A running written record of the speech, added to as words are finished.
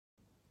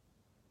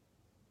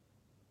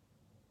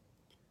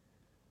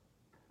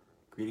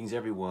Greetings,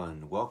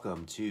 everyone.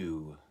 Welcome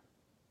to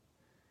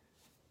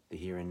the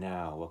Here and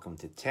Now. Welcome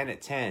to 10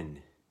 at 10.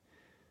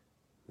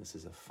 This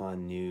is a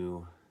fun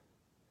new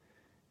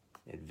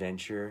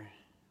adventure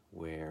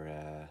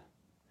where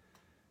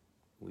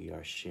we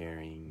are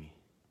sharing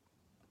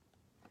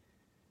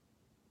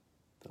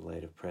the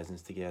light of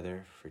presence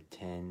together for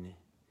 10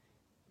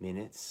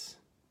 minutes,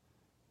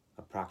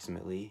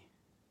 approximately,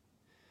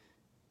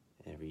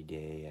 every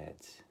day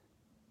at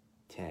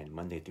 10,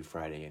 Monday through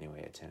Friday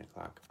anyway, at 10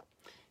 o'clock.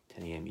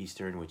 10 a.m.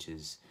 Eastern, which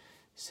is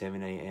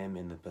 7 a.m.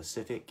 in the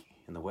Pacific,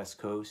 in the West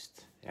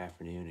Coast,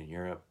 afternoon in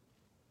Europe,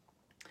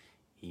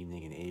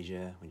 evening in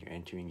Asia. When you're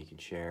entering, you can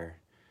share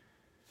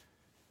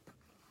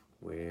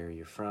where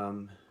you're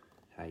from,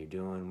 how you're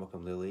doing.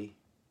 Welcome, Lily.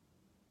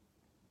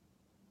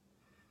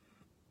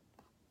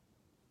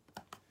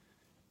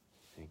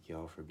 Thank you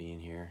all for being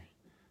here.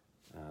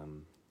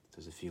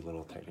 There's a few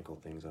little technical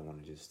things I want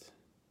to just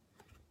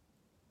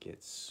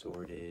get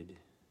sorted,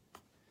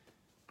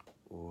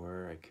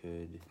 or I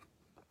could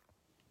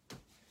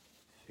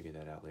figure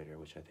that out later,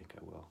 which I think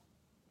I will.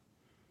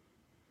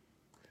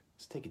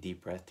 Let's take a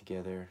deep breath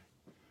together.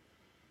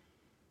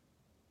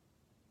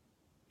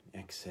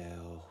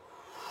 Exhale.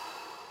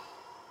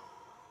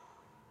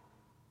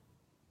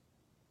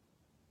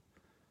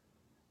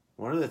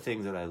 One of the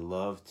things that I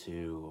love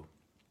to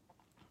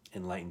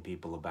enlighten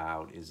people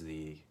about is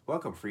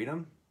welcome,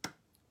 Freedom.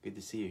 Good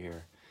to see you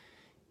here.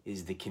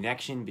 Is the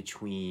connection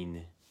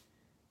between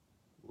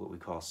what we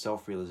call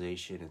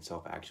self-realization and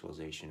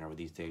self-actualization, or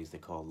these days they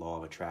call law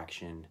of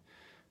attraction,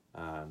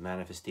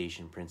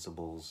 manifestation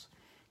principles,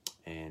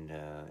 and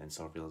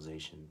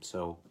self-realization.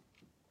 So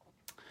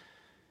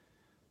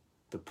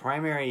the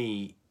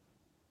primary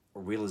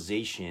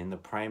realization, the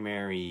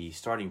primary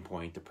starting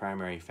point, the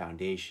primary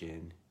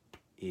foundation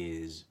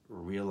is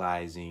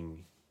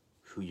realizing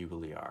who you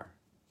really are.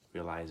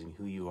 Realizing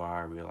who you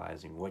are,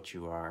 realizing what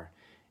you are,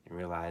 and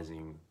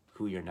realizing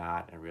who you're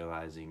not, and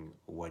realizing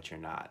what you're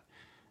not.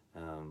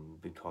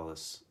 We call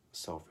this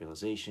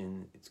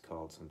self-realization. It's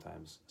called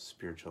sometimes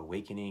spiritual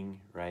awakening,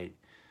 right?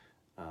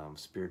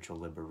 Spiritual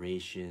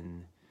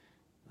liberation.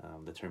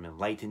 The term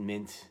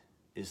enlightenment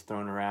is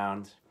thrown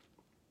around.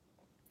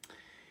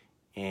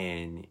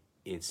 And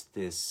it's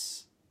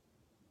this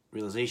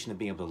realization of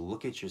being able to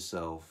look at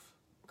yourself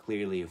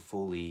clearly,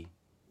 fully,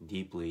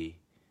 deeply,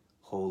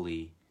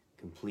 wholly,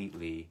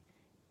 completely,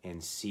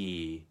 and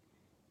see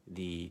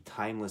the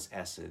timeless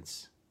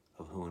essence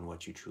of who and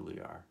what you truly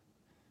are.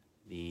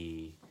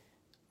 The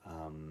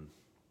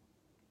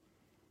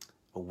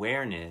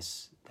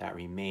awareness that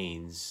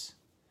remains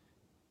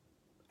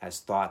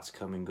as thoughts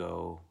come and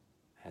go,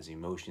 as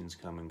emotions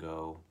come and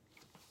go,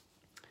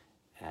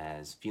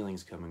 as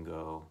feelings come and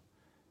go,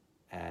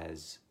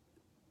 as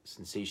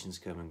sensations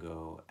come and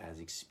go, as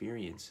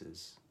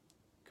experiences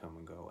come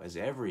and go, as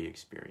every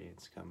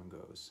experience come and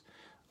goes.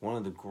 One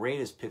of the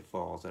greatest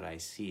pitfalls that I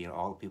see in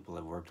all the people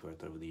I've worked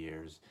with over the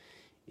years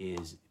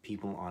is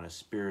people on a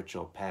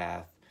spiritual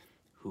path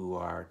who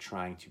are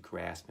trying to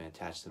grasp and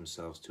attach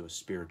themselves to a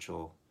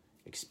spiritual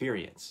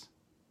experience.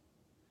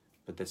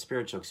 But that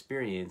spiritual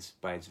experience,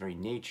 by its very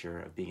nature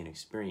of being an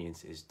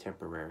experience, is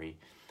temporary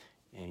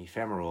and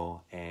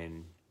ephemeral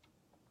and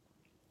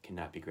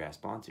cannot be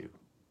grasped onto.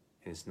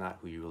 And it's not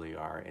who you really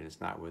are, and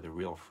it's not where the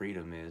real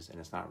freedom is, and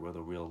it's not where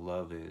the real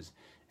love is,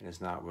 and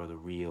it's not where the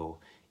real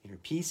inner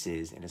peace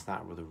is, and it's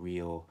not where the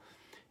real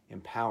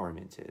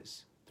empowerment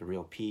is. The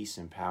real peace,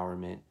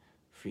 empowerment,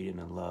 freedom,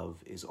 and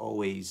love is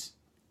always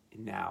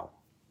now,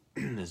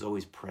 is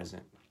always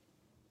present,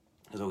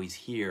 is always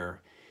here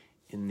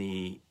in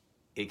the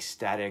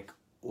ecstatic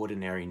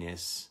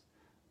ordinariness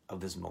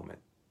of this moment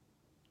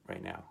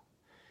right now.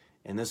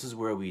 And this is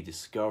where we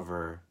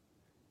discover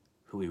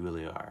who we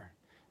really are.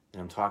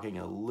 And I'm talking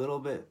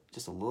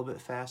just a little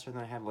bit faster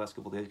than I have the last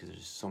couple of days because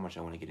there's just so much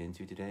I want to get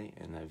into today,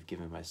 and I've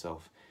given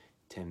myself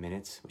 10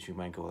 minutes, which we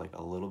might go like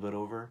a little bit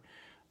over.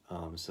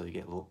 So you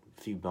get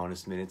a few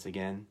bonus minutes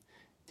again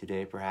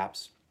today,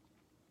 perhaps.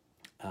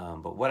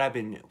 But what I've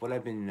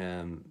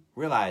been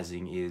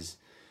realizing is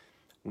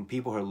when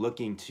people are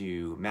looking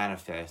to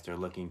manifest, or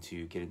looking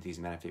to get into these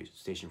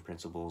manifestation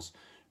principles,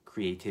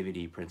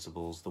 creativity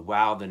principles, the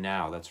wow, the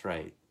now. That's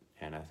right,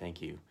 Anna.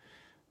 Thank you.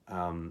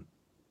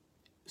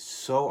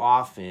 So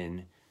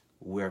often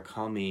we're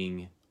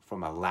coming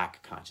from a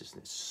lack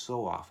consciousness.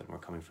 So often we're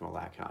coming from a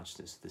lack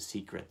consciousness. The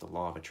secret, the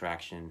law of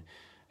attraction.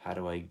 How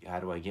do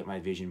I get my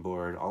vision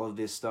board? All of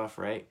this stuff,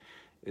 right,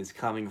 is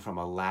coming from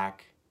a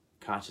lack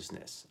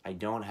consciousness. I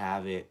don't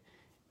have it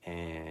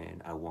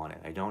and I want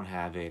it. I don't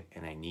have it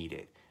and I need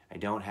it. I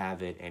don't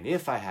have it, and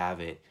if I have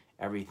it,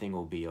 everything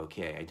will be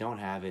okay. I don't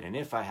have it, and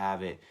if I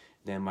have it,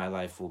 then my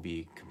life will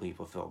be completely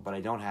fulfilled. But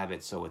I don't have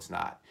it, so it's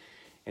not.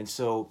 And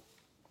so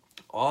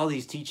all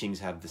these teachings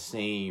have the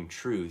same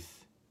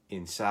truth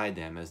inside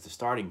them as the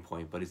starting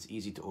point, but it's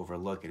easy to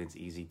overlook and it's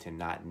easy to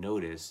not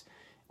notice,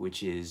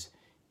 which is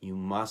you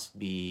must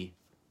be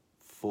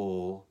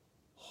full,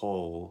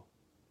 whole,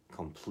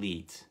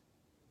 complete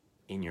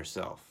in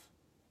yourself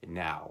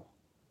now,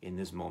 in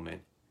this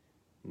moment,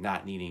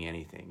 not needing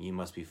anything. You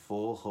must be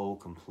full, whole,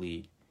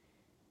 complete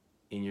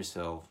in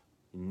yourself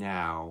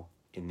now,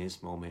 in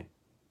this moment,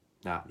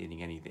 not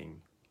needing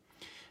anything.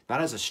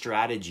 Not as a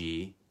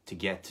strategy to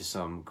get to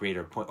some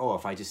greater point. Oh,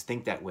 if I just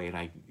think that way,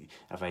 and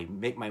if I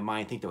make my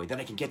mind think that way, then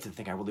I can get to the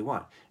thing I really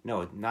want.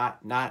 No,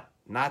 not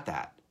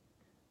that.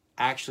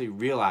 Actually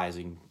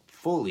realizing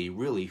fully,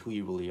 really, who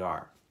you really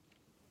are.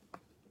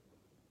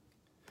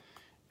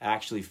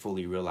 Actually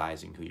fully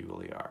realizing who you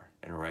really are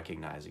and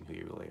recognizing who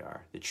you really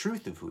are. The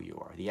truth of who you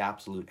are, the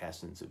absolute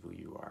essence of who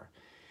you are.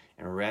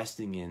 And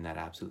resting in that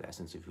absolute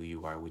essence of who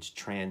you are, which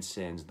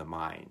transcends the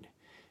mind,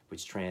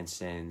 which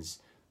transcends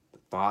the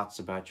thoughts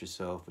about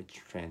yourself, which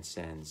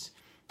transcends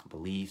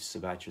beliefs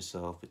about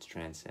yourself, which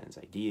transcends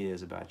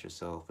ideas about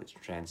yourself, which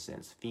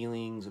transcends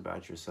feelings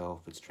about yourself,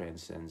 which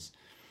transcends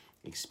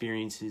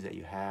experiences that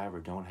you have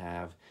or don't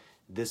have.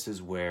 This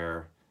is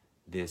where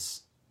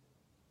this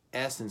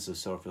essence of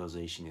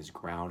self-realization is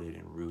grounded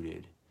and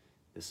rooted.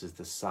 This is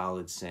the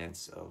solid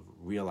sense of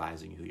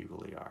realizing who you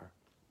really are.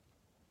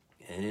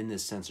 And in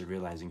this sense of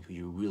realizing who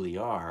you really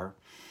are,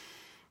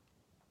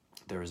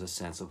 there is a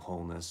sense of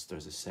wholeness,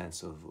 there's a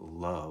sense of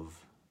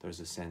love,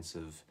 there's a sense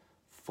of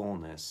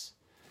fullness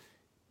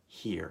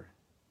here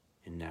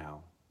and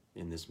now,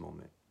 in this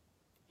moment.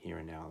 Here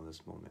and now, in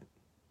this moment,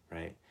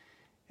 right?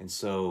 And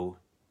so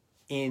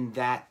in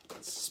that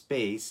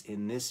space,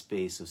 in this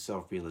space of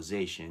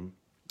self-realization,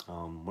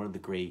 one of the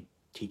great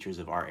teachers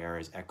of our era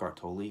is Eckhart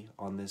Tolle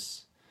on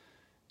this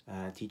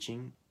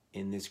teaching.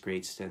 In this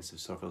great sense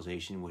of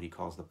self-realization, what he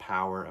calls the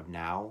power of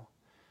now,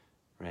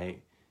 right?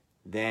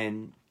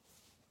 Then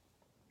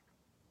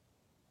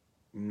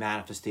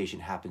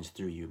manifestation happens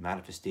through you.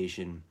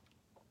 Manifestation,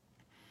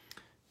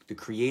 the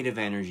creative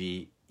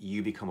energy,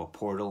 you become a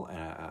portal,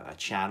 a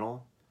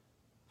channel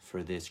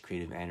for this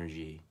creative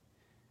energy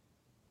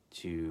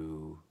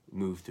to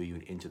move through you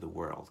and into the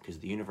world, because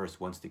the universe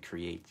wants to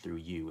create through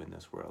you in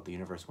this world. The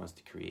universe wants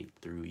to create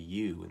through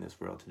you in this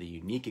world, to the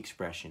unique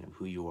expression of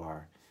who you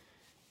are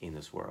in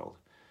this world.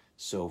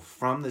 So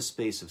from the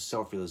space of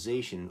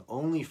self-realization,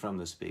 only from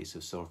the space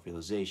of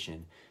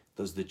self-realization,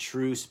 does the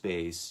true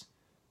space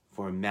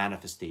for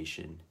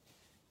manifestation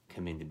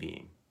come into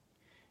being.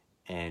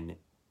 And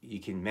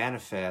you can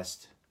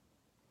manifest,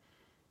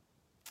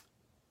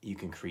 you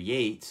can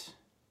create,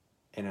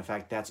 and in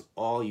fact, that's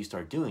all you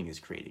start doing is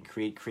creating.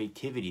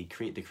 Creativity,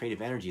 the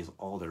creative energy is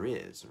all there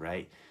is,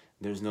 right?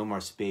 There's no more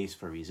space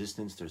for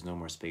resistance. There's no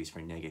more space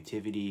for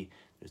negativity.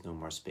 There's no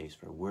more space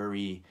for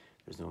worry.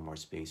 There's no more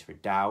space for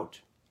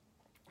doubt.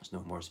 There's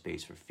no more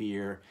space for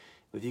fear.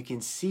 But if you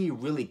can see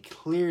really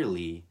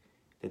clearly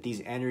that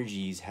these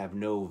energies have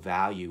no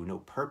value, no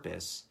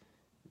purpose,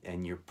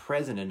 and you're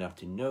present enough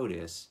to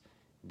notice,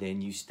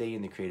 then you stay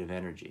in the creative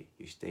energy.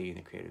 You stay in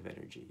the creative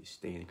energy. You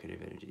stay in the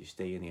creative energy. You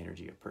stay in the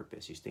energy of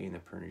purpose. You stay in the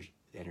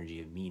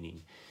energy of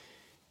meaning.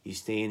 You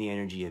stay in the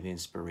energy of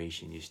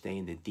inspiration. You stay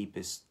in the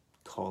deepest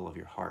call of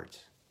your heart,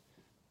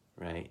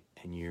 right?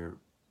 And you're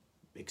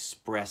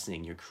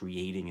expressing, you're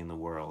creating in the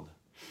world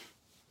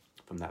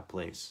from that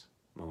place,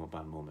 moment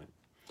by moment.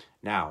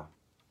 Now,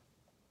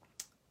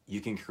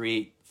 you can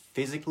create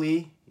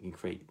physically, you can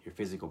create your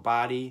physical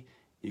body,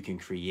 you can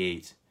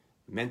create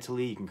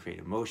mentally, you can create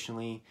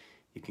emotionally,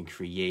 you can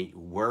create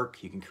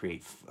work, you can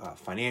create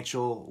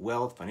financial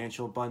wealth,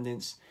 financial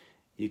abundance,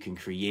 you can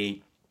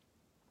create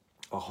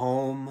a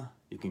home,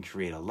 you can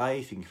create a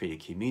life, you can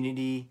create a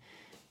community,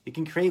 you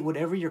can create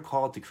whatever you're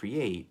called to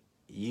create,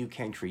 you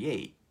can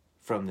create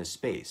from this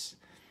space.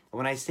 And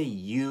when I say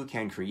you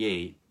can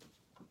create,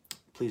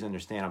 please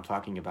understand I'm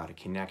talking about a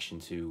connection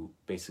to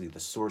basically the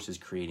source is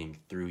creating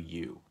through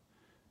you,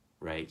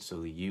 right?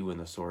 So the you and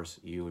the source,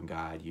 you and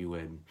God, you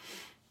and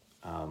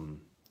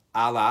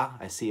Allah,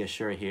 I see a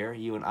shirt here,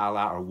 you and Allah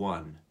are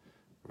one,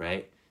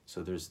 right?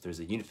 So there's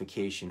a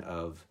unification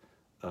of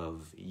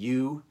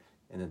you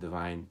and the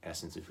divine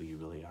essence of who you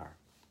really are.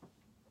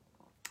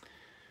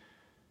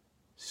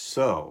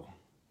 So,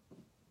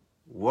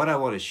 what I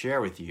want to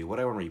share with you, what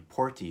I want to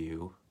report to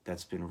you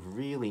that's been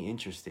really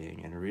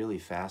interesting and really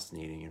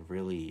fascinating and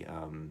really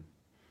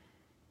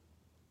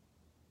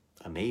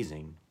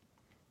amazing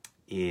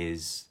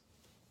is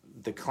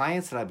the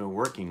clients that I've been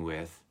working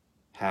with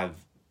have,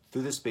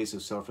 through the space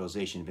of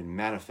self-realization, been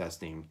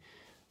manifesting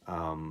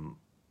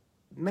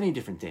many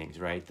different things,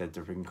 right, that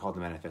they're being called to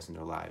manifest in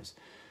their lives.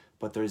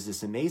 But there's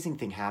this amazing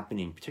thing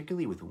happening,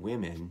 particularly with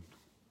women,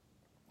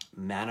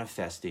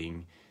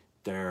 manifesting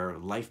their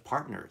life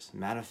partners,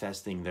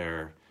 manifesting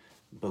their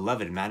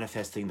beloved,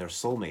 manifesting their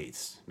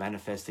soulmates,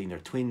 manifesting their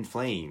twin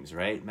flames,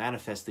 right?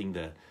 Manifesting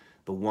the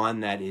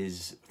one that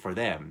is for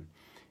them.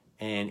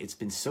 And it's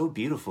been so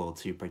beautiful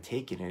to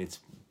partake in it. It's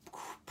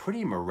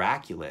pretty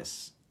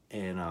miraculous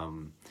and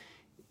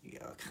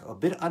a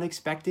bit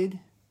unexpected,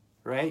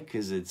 right?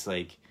 Because it's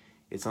like,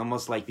 it's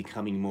almost like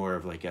becoming more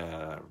of like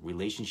a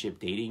relationship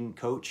dating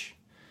coach.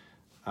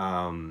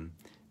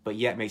 But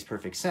yet makes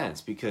perfect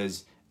sense,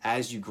 because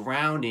as you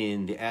ground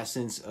in the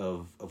essence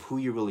of who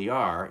you really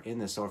are in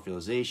the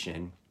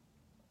self-realization,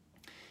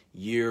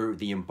 you're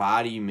the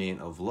embodiment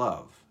of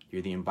love.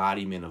 You're the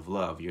embodiment of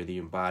love. You're the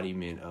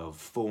embodiment of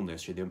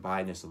fullness. You're the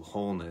embodiment of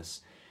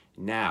wholeness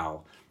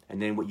now.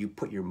 And then what you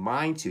put your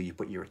mind to, you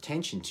put your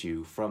attention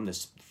to from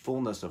this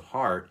fullness of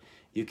heart,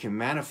 you can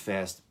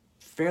manifest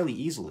fairly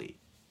easily,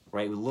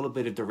 right? With a little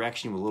bit of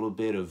direction, with a little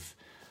bit of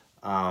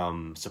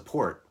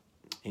support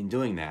in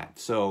doing that.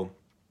 So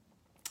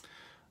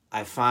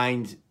I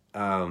find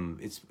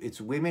it's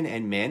women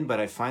and men, but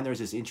I find there's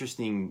this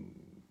interesting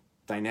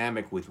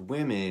dynamic with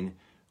women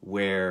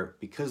where,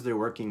 because they're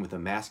working with a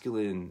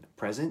masculine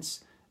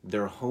presence,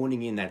 they're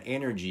honing in that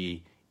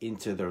energy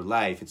into their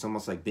life. It's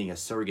almost like being a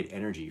surrogate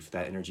energy for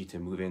that energy to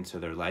move into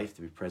their life,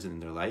 to be present in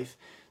their life.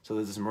 So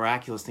there's this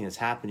miraculous thing that's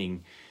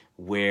happening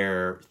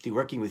where, through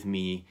working with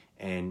me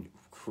and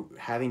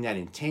having that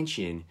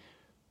intention,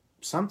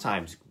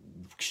 sometimes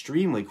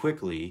extremely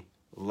quickly,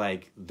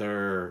 like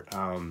their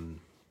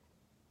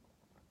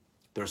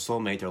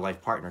soulmate, their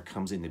life partner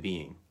comes into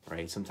being,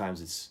 right?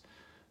 Sometimes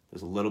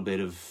there's a little bit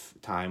of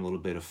time, a little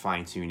bit of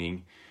fine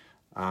tuning,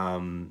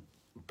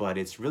 but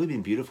it's really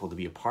been beautiful to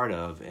be a part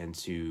of and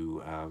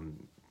to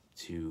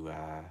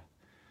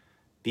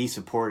be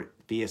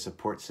a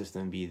support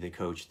system, be the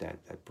coach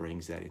that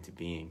brings that into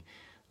being.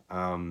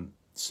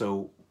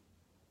 So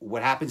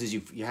what happens is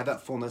you have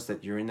that fullness,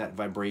 that you're in that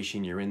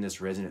vibration, you're in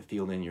this resonant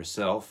field in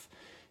yourself.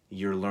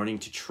 You're learning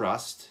to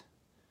trust.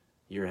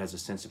 Has a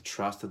sense of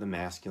trust of the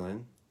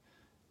masculine.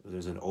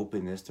 There's an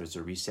openness, there's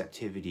a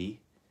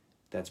receptivity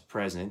that's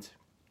present.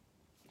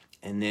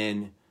 And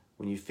then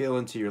when you feel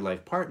into your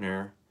life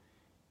partner,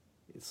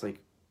 it's like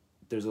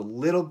there's a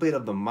little bit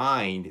of the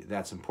mind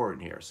that's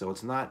important here. So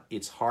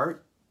it's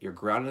heart, you're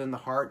grounded in the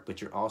heart,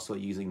 but you're also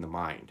using the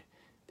mind.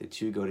 The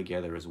two go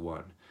together as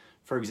one.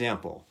 For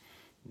example,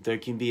 there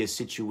can be a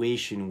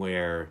situation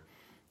where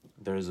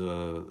there's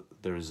a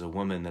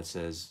woman that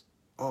says,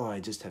 "Oh, I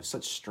just have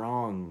such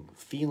strong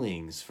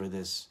feelings for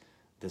this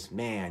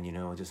man,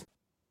 just."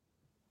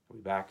 Are we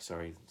back?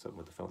 Sorry, something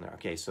with the phone there.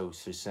 Okay, so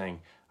she's saying,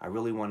 I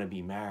really want to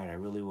be married. I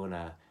really want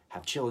to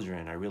have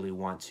children. I really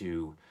want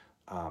to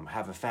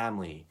have a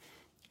family.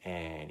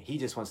 And he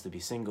just wants to be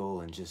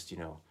single and just,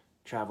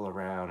 travel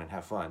around and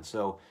have fun.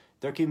 So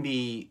there can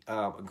be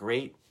a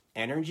great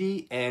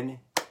energy and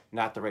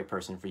not the right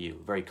person for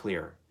you. Very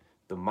clear.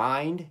 The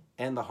mind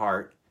and the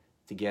heart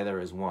together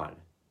as one,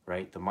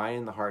 right? The mind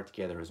and the heart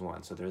together as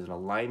one. So there's an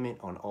alignment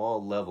on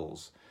all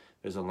levels.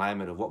 There's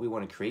alignment of what we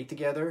want to create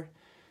together.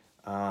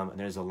 And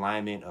there's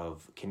alignment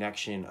of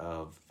connection,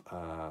 of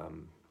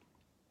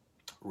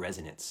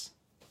resonance,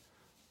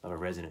 of a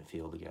resonant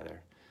field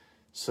together.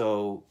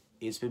 So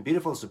it's been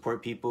beautiful to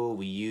support people.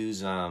 We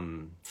use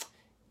a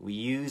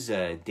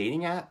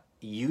dating app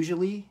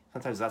usually.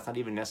 Sometimes that's not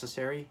even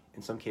necessary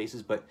in some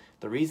cases. But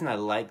the reason I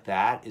like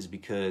that is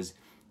because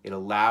it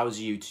allows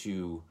you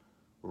to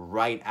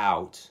write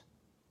out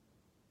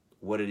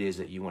what it is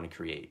that you want to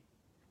create.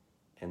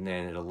 And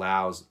then it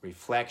allows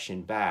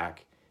reflection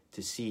back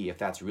to see if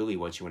that's really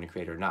what you want to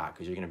create or not,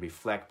 because you're going to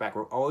reflect back.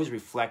 We're always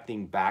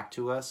reflecting back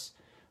to us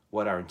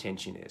what our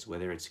intention is,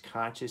 whether it's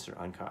conscious or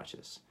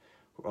unconscious.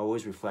 We're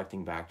always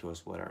reflecting back to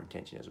us what our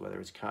intention is, whether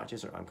it's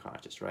conscious or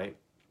unconscious, right?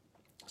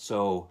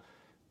 So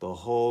the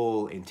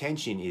whole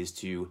intention is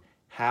to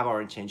have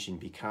our intention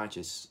be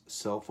conscious,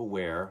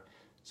 self-aware,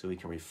 so we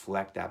can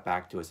reflect that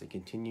back to us and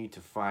continue to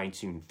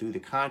fine-tune through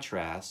the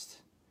contrast.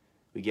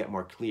 We get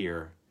more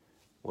clear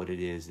what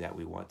it is that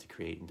we want to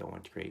create and don't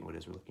want to create, and what it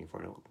is we're looking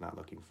for and not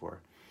looking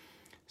for.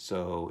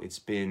 So it's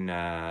been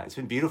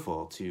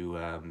beautiful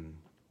to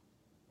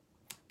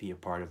be a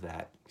part of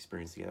that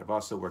experience together. I've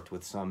also worked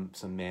with some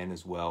men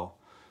as well,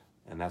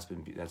 and that's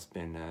been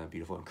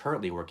beautiful. I'm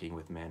currently working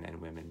with men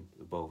and women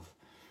both.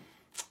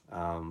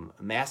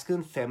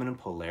 Masculine feminine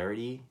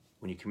polarity,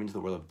 when you come into the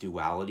world of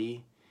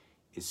duality,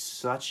 is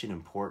such an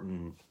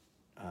important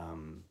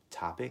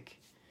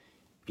topic,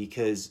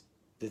 because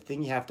the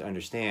thing you have to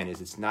understand is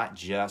it's not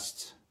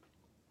just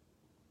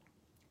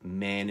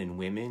men and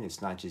women.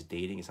 It's not just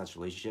dating. It's not just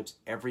relationships.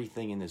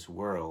 Everything in this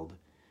world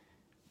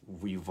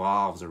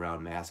revolves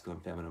around masculine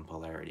and feminine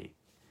polarity.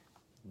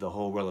 The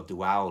whole world of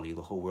duality,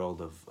 the whole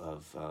world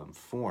of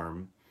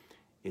form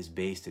is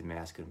based in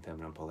masculine and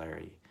feminine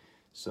polarity.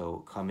 So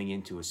coming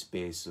into a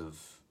space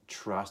of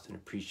trust and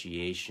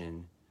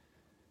appreciation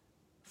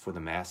for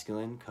the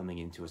masculine, coming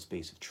into a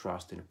space of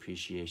trust and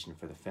appreciation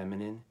for the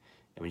feminine.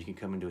 And when you can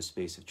come into a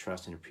space of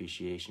trust and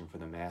appreciation for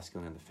the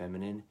masculine and the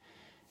feminine,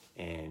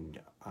 and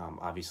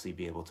obviously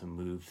be able to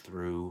move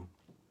through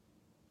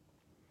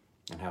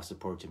and have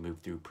support to move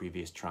through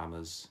previous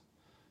traumas,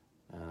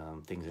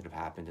 things that have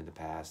happened in the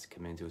past,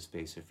 come into a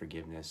space of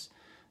forgiveness,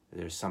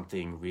 there's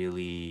something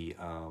really,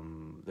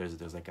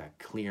 there's like a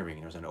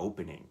clearing, there's an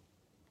opening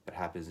that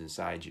happens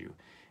inside you.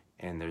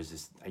 And there's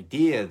this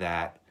idea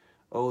that,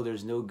 oh,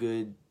 there's no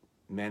good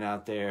men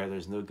out there,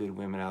 there's no good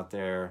women out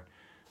there.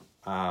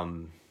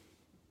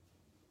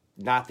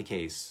 Not the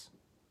case.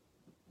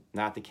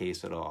 Not the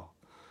case at all.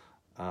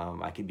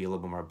 I could be a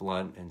little bit more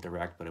blunt and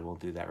direct, but I won't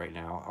do that right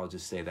now. I'll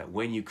just say that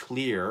when you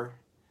clear,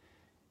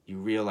 you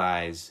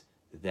realize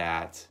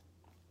that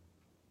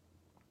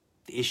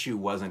the issue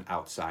wasn't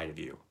outside of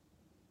you.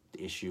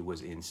 the issue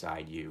was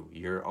inside you.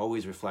 You're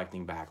always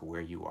reflecting back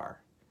where you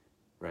are,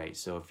 right?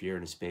 So if you're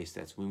in a space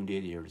that's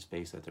wounded, you're in a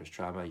space that there's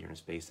trauma, you're in a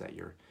space that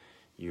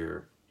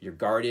you're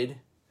guarded,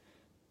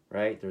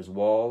 right? There's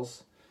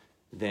walls,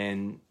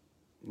 then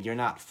you're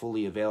not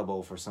fully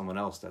available for someone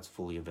else that's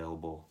fully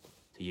available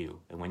to you.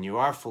 And when you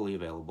are fully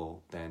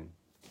available, then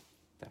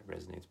that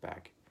resonates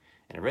back.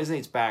 And it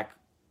resonates back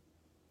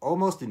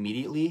almost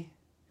immediately,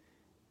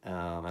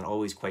 and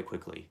always quite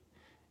quickly.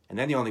 And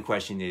then the only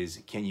question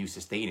is, can you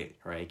sustain it,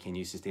 right? Can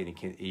you sustain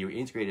it? You're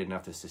integrated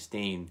enough to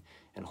sustain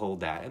and hold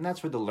that. And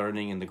that's where the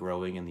learning and the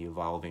growing and the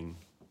evolving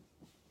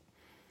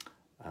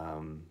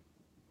comes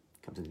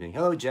into being.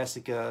 Hello,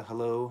 Jessica.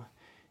 Hello,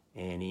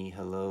 Annie.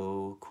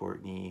 Hello,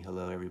 Courtney.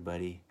 Hello,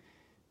 everybody.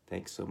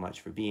 Thanks so much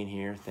for being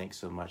here. Thanks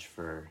so much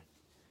for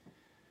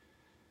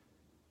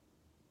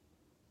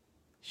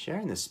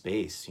sharing the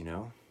space, you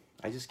know.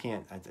 I just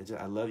can't,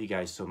 I love you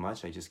guys so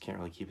much. I just can't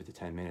really keep it to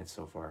 10 minutes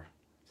so far.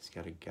 Just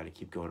gotta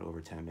keep going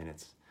over 10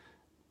 minutes.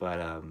 But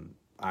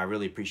I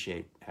really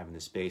appreciate having the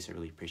space. I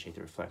really appreciate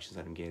the reflections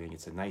that I'm getting.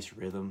 It's a nice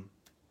rhythm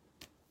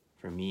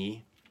for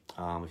me.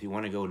 If you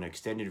want to go an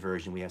extended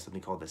version, we have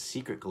something called the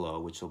Secret Glow,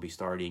 which will be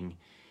starting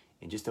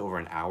in just over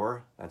an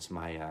hour. That's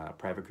my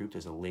private group.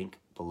 There's a link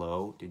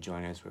below to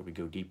join us where we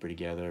go deeper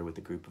together with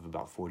a group of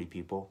about 40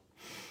 people.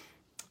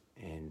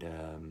 And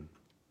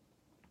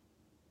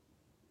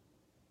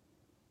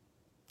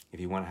if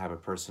you want to have a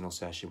personal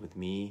session with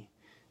me,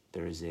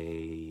 there's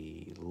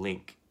a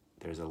link.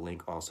 There's a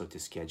link also to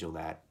schedule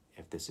that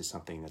if this is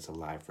something that's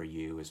alive for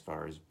you as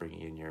far as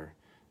bringing in your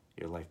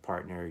life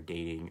partner,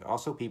 dating.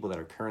 Also people that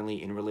are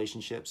currently in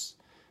relationships,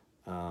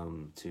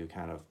 to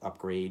kind of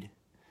upgrade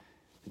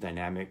the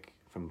dynamic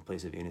from a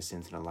place of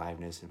innocence and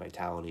aliveness and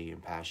vitality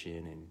and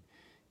passion and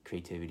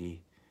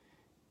creativity.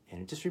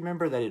 And just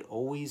remember that it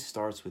always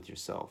starts with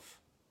yourself.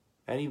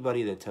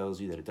 Anybody that tells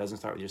you that it doesn't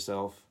start with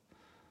yourself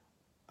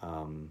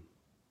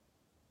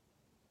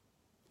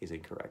is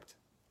incorrect,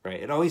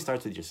 right? It always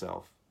starts with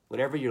yourself.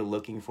 Whatever you're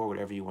looking for,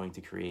 whatever you're wanting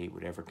to create,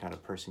 whatever kind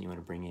of person you want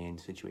to bring in,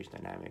 situation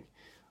dynamic,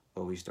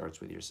 always starts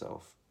with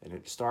yourself. And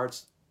it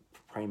starts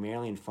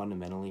primarily and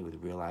fundamentally with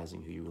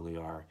realizing who you really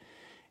are.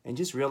 And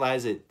just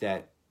realize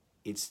that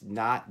it's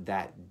not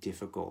that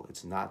difficult.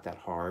 It's not that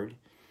hard.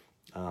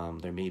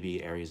 There may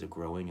be areas of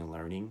growing and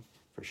learning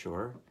for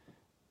sure,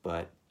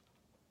 but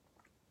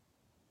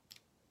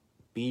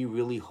be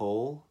really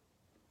whole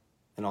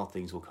and all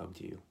things will come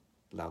to you.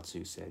 Lao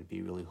Tzu said,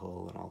 be really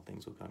whole and all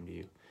things will come to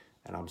you.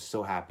 And I'm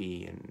so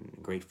happy and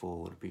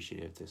grateful and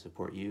appreciative to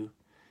support you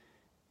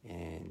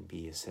and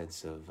be a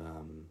sense of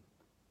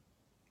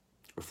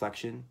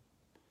reflection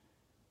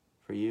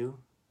for you.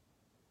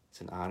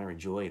 It's an honor, a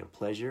joy, and a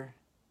pleasure.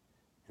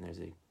 And there's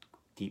a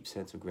deep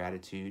sense of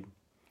gratitude.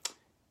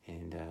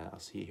 And I'll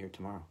see you here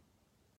tomorrow.